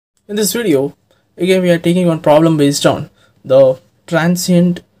In this video, again we are taking one problem based on the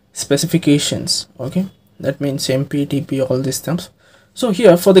transient specifications. Okay, that means MP, TP, all these terms. So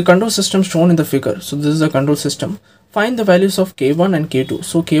here for the control system shown in the figure, so this is the control system. Find the values of K1 and K2.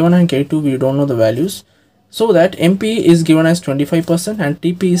 So K1 and K2 we don't know the values. So that MP is given as 25% and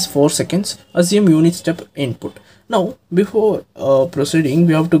TP is 4 seconds. Assume unit step input. Now before proceeding,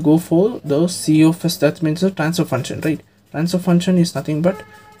 we have to go for the C of S. That means the transfer function, right? Transfer function is nothing but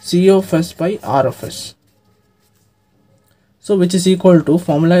C of S by R of S. So which is equal to,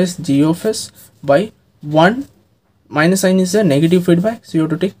 formula is G of S by 1 minus sign is a negative feedback, so you have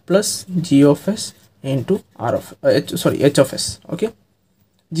to take plus G of S into R of H of S. Okay,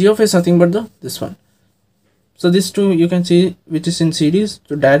 G of S nothing but this one. So this two you can see which is in series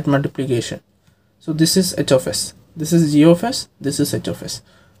to direct multiplication. So this is H of S, this is G of S, this is H of S.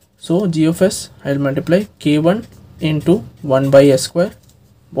 So G of S I will multiply K1 into 1 by S square,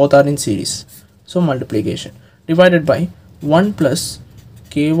 both are in series, so multiplication, divided by 1 plus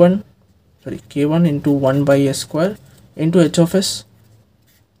K1 into 1 by S square into H of S,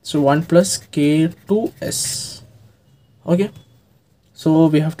 so 1 plus K2S. Okay, so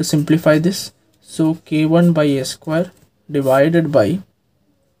we have to simplify this. So K1 by S square divided by,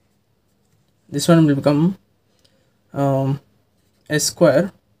 this one will become S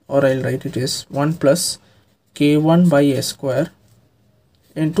square, or I'll write it as 1 plus K1 by S square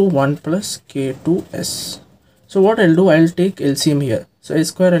into 1 plus K2S. So what I'll do, I'll take LCM here. So S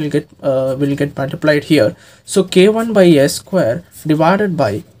square will get multiplied here. So K1 by S square divided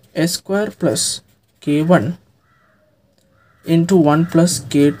by S square plus K1 into 1 plus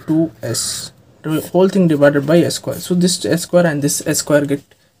K2S. The whole thing divided by S square. So this S square and this S square get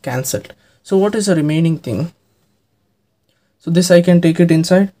cancelled. So what is the remaining thing? So this I can take it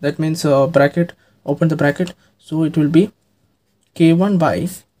inside. That means bracket, open the bracket. So it will be K1 by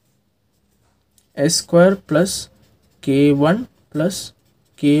S square plus K1 plus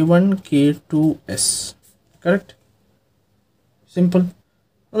K1 K2S. Correct? Simple.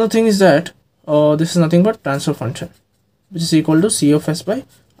 Another thing is that this is nothing but transfer function, which is equal to C of S by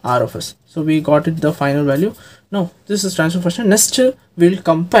R of S. So we got it, the final value. Now this is transfer function. Next we'll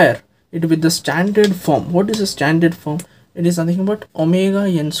compare it with the standard form. What is the standard form? It is nothing but omega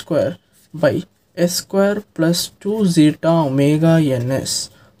n square by S square plus 2 zeta omega ns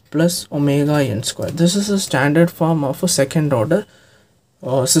plus omega n square. This is a standard form of a second order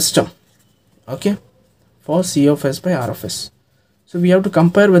system. Okay, for C of S by R of S. So we have to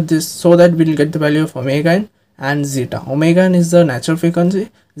compare with this so that we will get the value of omega n and zeta. Omega n is the natural frequency,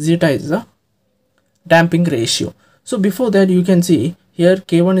 zeta is the damping ratio. So before that you can see here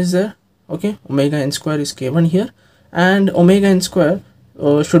K1 is there. Okay, omega n square is K1 here, and omega n square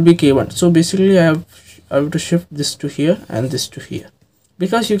should be K1. So basically I have to shift this to here and this to here,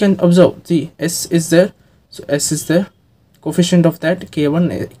 because you can observe the S is there. So S is there, coefficient of that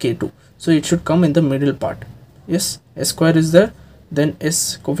K1 K2, so it should come in the middle part. Yes, S square is there, then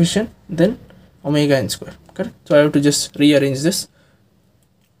S coefficient, then omega n square. Correct? So I have to just rearrange this.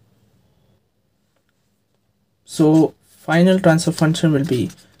 So final transfer function will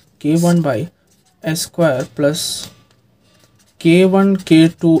be K1 by S square plus K1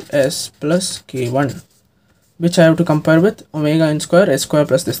 K2S plus K1, which I have to compare with omega n square, S square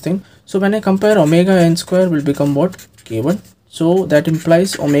plus this thing. So when I compare, omega n square will become what? K1. So that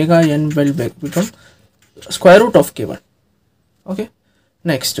implies omega n will become square root of K1. Okay.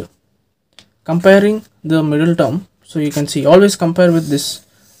 Next, comparing the middle term. So you can see, always compare with this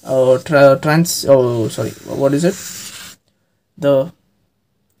the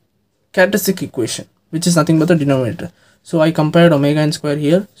characteristic equation, which is nothing but the denominator. So I compared omega n square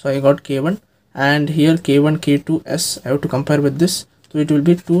here, so I got K1, and here K1 K2S I have to compare with this, so it will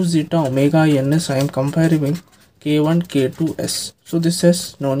be 2 zeta omega ns. I am comparing K1 K2S, so this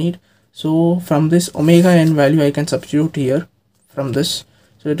has no need. So from this omega n value I can substitute here from this,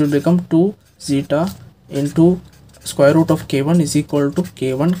 so it will become 2 zeta into square root of K1 is equal to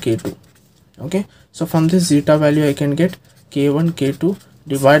K1 K2. Okay, so from this zeta value I can get K1 K2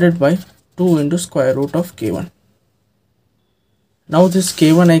 divided by 2 into square root of K1. Now this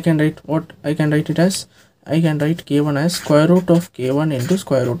K1 I can write, what I can write it as? I can write K1 as square root of K1 into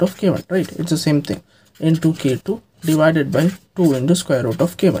square root of K1, right? It's the same thing, into K2 divided by 2 into square root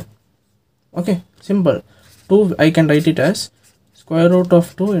of K1. Okay, simple. 2 I can write it as square root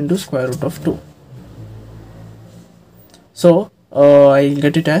of 2 into square root of 2. So I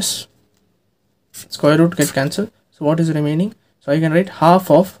get it as square root get cancelled. So what is remaining? So I can write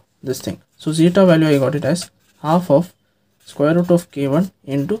half of this thing. So zeta value I got it as half of square root of K1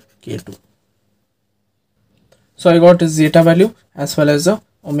 into K2. So I got this zeta value as well as the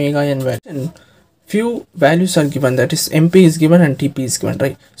omega n value, and few values are given, that is MP is given and TP is given,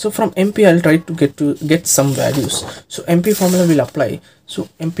 right? So from MP I'll try to get some values. So MP formula will apply. So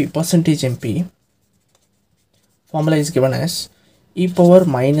MP percentage MP formula is given as e power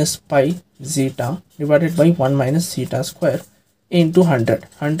minus pi zeta divided by 1 minus zeta square into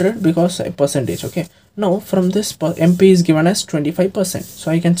 100 because a percentage. Okay, now from this MP is given as 25%,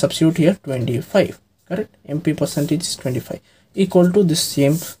 so I can substitute here 25, correct? MP percentage is 25 equal to this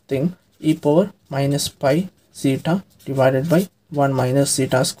same thing, e power minus pi zeta divided by 1 minus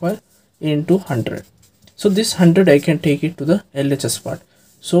zeta square into 100. So this 100 I can take it to the LHS part.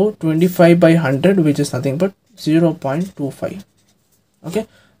 So 25 by 100, which is nothing but 0.25. Okay,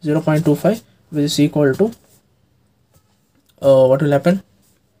 0.25, which is equal to what will happen,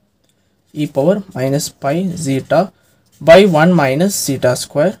 e power minus pi zeta by 1 minus zeta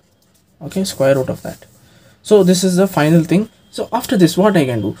square. Okay, square root of that. So this is the final thing. So after this, what I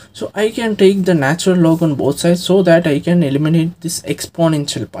can do, so I can take the natural log on both sides so that I can eliminate this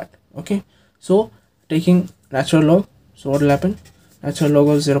exponential part. Okay, so taking natural log, so what will happen, natural log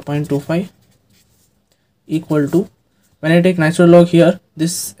of 0.25 equal to, when I take natural log here,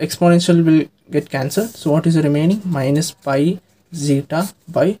 this exponential will get cancelled. So what is the remaining, minus pi zeta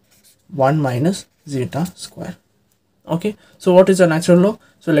by 1 minus zeta square. Okay, so what is the natural log?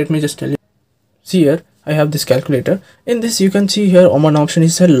 So let me just tell you. See here, I have this calculator. In this you can see here one option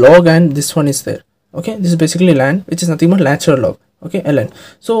is a log and this one is there. Okay, this is basically ln, which is nothing but natural log. Okay, ln.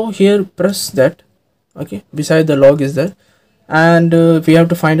 So here press that. Okay, beside the log is there, and we have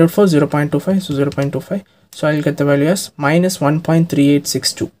to find out for 0.25. So 0.25, so I'll get the value as minus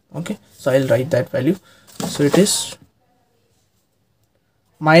 1.3862. Okay, so I'll write that value. So it is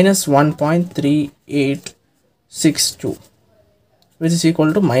minus 1.3862, which is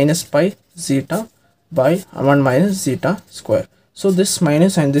equal to minus pi zeta by 1 minus zeta square. So this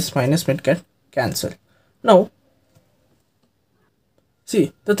minus and this minus will get cancelled. Now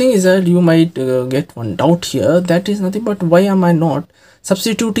see, the thing is that you might get one doubt here, that is nothing but why am I not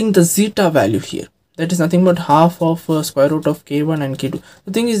substituting the zeta value here? That is nothing but half of square root of k1 and k2.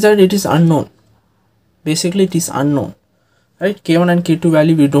 The thing is that it is unknown. Basically it is unknown, right? K1 and k2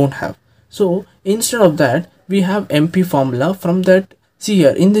 value we don't have. So instead of that, we have MP formula. From that, see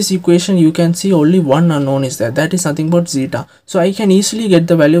here in this equation you can see only one unknown is there, that is nothing but zeta. So I can easily get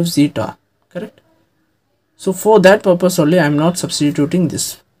the value of zeta, correct? So for that purpose only I am not substituting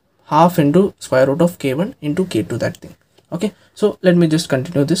this half into square root of k1 into k2, that thing. Okay, so let me just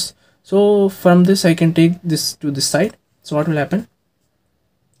continue this. So from this I can take this to this side. So what will happen,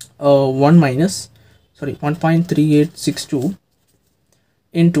 1.3862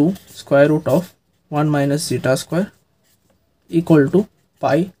 into square root of 1 minus zeta square equal to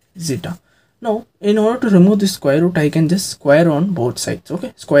pi zeta. Now in order to remove this square root, I can just square on both sides.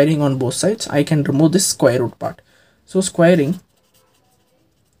 Okay, squaring on both sides, I can remove this square root part. So squaring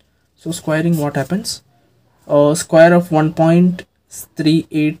what happens, square of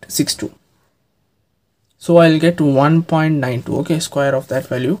 1.3862, so I'll get 1.92. okay, square of that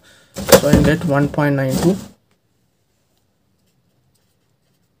value, so I'll get 1.92.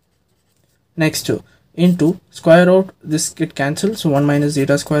 next into square root, this get cancelled, so 1 minus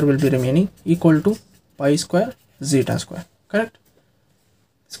zeta square will be remaining equal to pi square zeta square, correct?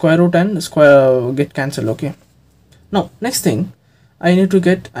 Square root and square get cancelled. Okay, now next thing I need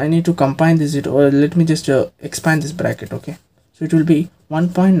to combine this, or let me just expand this bracket. Okay, so it will be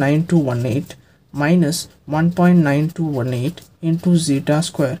 1.9218 minus 1.9218 into zeta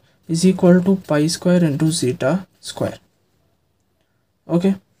square is equal to pi square into zeta square.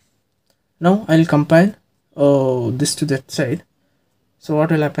 Okay, now I'll combine this to that side. So what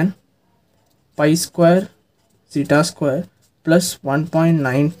will happen, pi square zeta square plus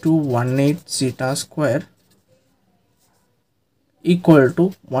 1.9218 zeta square equal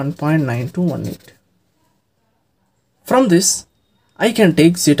to 1.9218. From this I can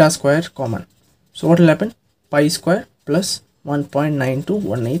take zeta square common. So what will happen, pi square plus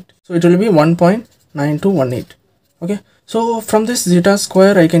 1.9218, so it will be 1.9218. okay, so from this zeta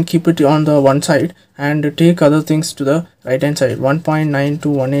square I can keep it on the one side and take other things to the right hand side.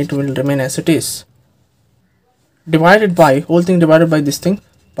 1.9218 will remain as it is, divided by whole thing divided by this thing,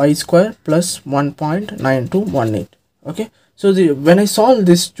 pi square plus 1.9218. okay, so when I solve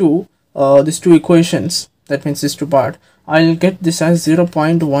these two equations, that means this two part, I'll get this as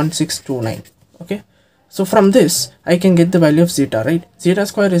 0.1629. okay, so from this I can get the value of zeta, right? Zeta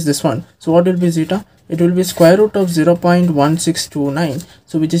square is this one, so what will be zeta? It will be square root of 0.1629,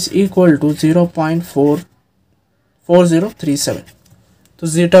 so which is equal to 0.4037. So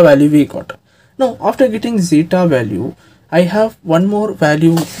zeta value we got. Now after getting zeta value, I have one more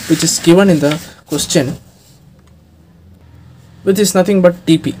value which is given in the question, which is nothing but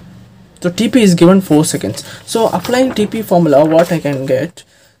TP. So TP is given 4 seconds. So applying TP formula, what I can get,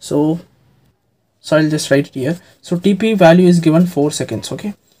 so I'll just write it here. So TP value is given 4 seconds.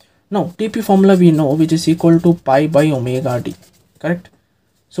 Okay, now TP formula we know, which is equal to pi by omega d, correct?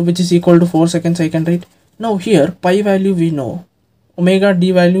 So which is equal to 4 seconds I can write. Now here pi value we know, omega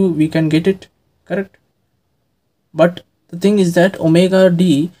d value we can get it, correct? But the thing is that omega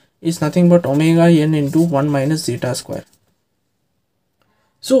d is nothing but omega n into 1 minus zeta square.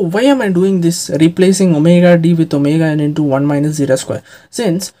 So why am I doing this, replacing omega d with omega n into 1 minus zeta square?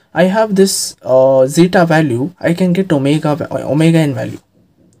 Since I have this zeta value, I can get omega n value.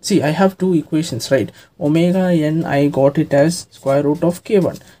 See, I have two equations, right? Omega n I got it as square root of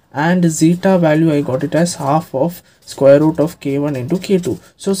k1, and zeta value I got it as half of square root of k1 into k2.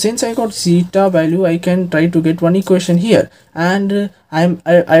 So since I got zeta value, I can try to get one equation here, and I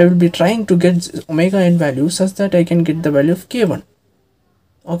will be trying to get omega n value such that I can get the value of k1.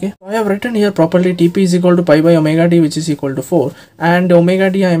 Okay, I have written here properly TP is equal to pi by omega d, which is equal to 4, and omega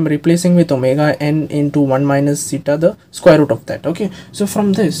d I am replacing with omega n into 1 minus zeta, the square root of that. Okay, so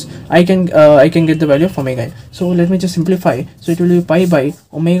from this I can get the value of omega n. So let me just simplify. So it will be pi by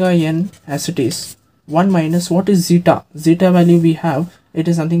omega n as it is 1 minus, what is zeta? Zeta value we have, it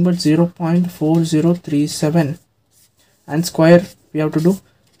is nothing but 0.4037, and square we have to do,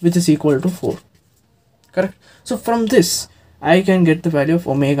 which is equal to 4, correct? So from this I can get the value of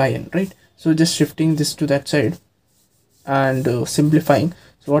omega n, right? So just shifting this to that side and simplifying.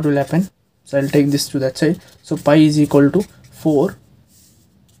 So what will happen? So I'll take this to that side. So pi is equal to 4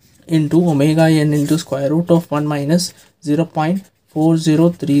 into omega n into square root of 1 minus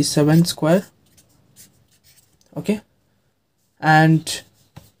 0.4037 square. Okay, and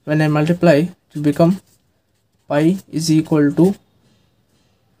when I multiply, it will become pi is equal to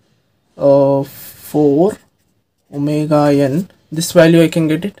 4 omega n, this value I can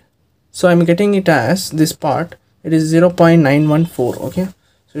get it. So I'm getting it as this part, it is 0.914. okay,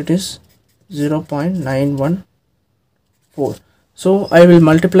 so it is 0.914. so I will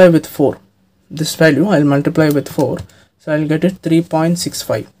multiply with 4, this value I'll multiply with 4, so I'll get it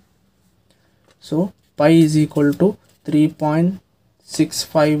 3.65. so pi is equal to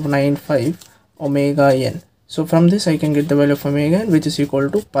 3.6595 omega n. So from this I can get the value of omega n, which is equal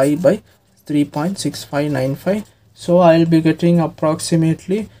to pi by 3.6595. So I'll be getting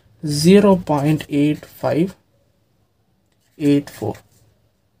approximately 0.8584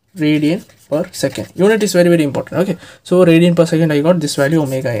 radian per second. Unit is very important. Okay, so radian per second, I got this value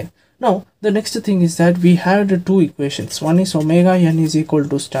omega n. Now the next thing is that we had two equations. One is omega n is equal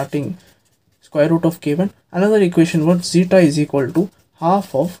to starting square root of k1. Another equation was zeta is equal to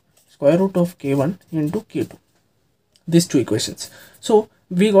half of square root of k1 into k2. These two equations. So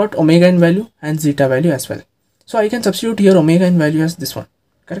we got omega n value and zeta value as well. So I can substitute here omega n value as this one,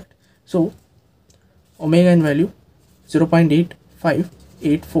 correct? So omega n value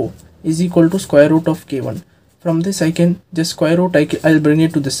 0.8584 is equal to square root of k1. From this I can just square root, I'll bring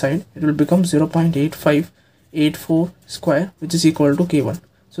it to this side. It will become 0.8584 square, which is equal to k1.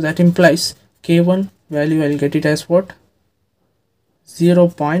 So that implies k1 value I'll get it as what?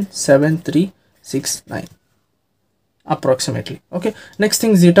 0.7369 approximately. Okay, next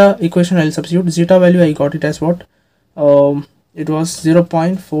thing, zeta equation I'll substitute. Zeta value I got it as what? It was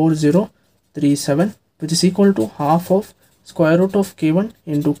 0.4037, which is equal to half of square root of k1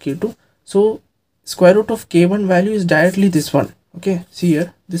 into k2. So square root of k1 value is directly this one. Okay, see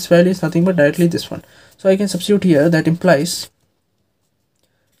here, this value is nothing but directly this one. So I can substitute here. That implies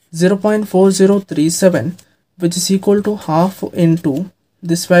 0.4037, which is equal to half into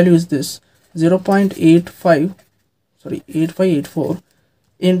this value is this 0.8584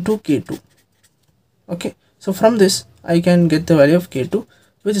 into k2. Okay, so from this I can get the value of k2,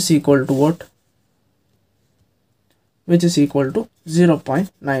 which is equal to what? Which is equal to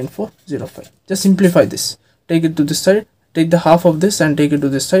 0.9405. Just simplify this, take it to this side, take the half of this and take it to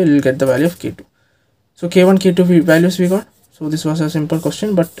this side, you will get the value of k2. So k1 k2 values we got. So this was a simple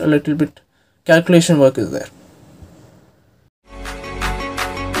question, but a little bit calculation work is there.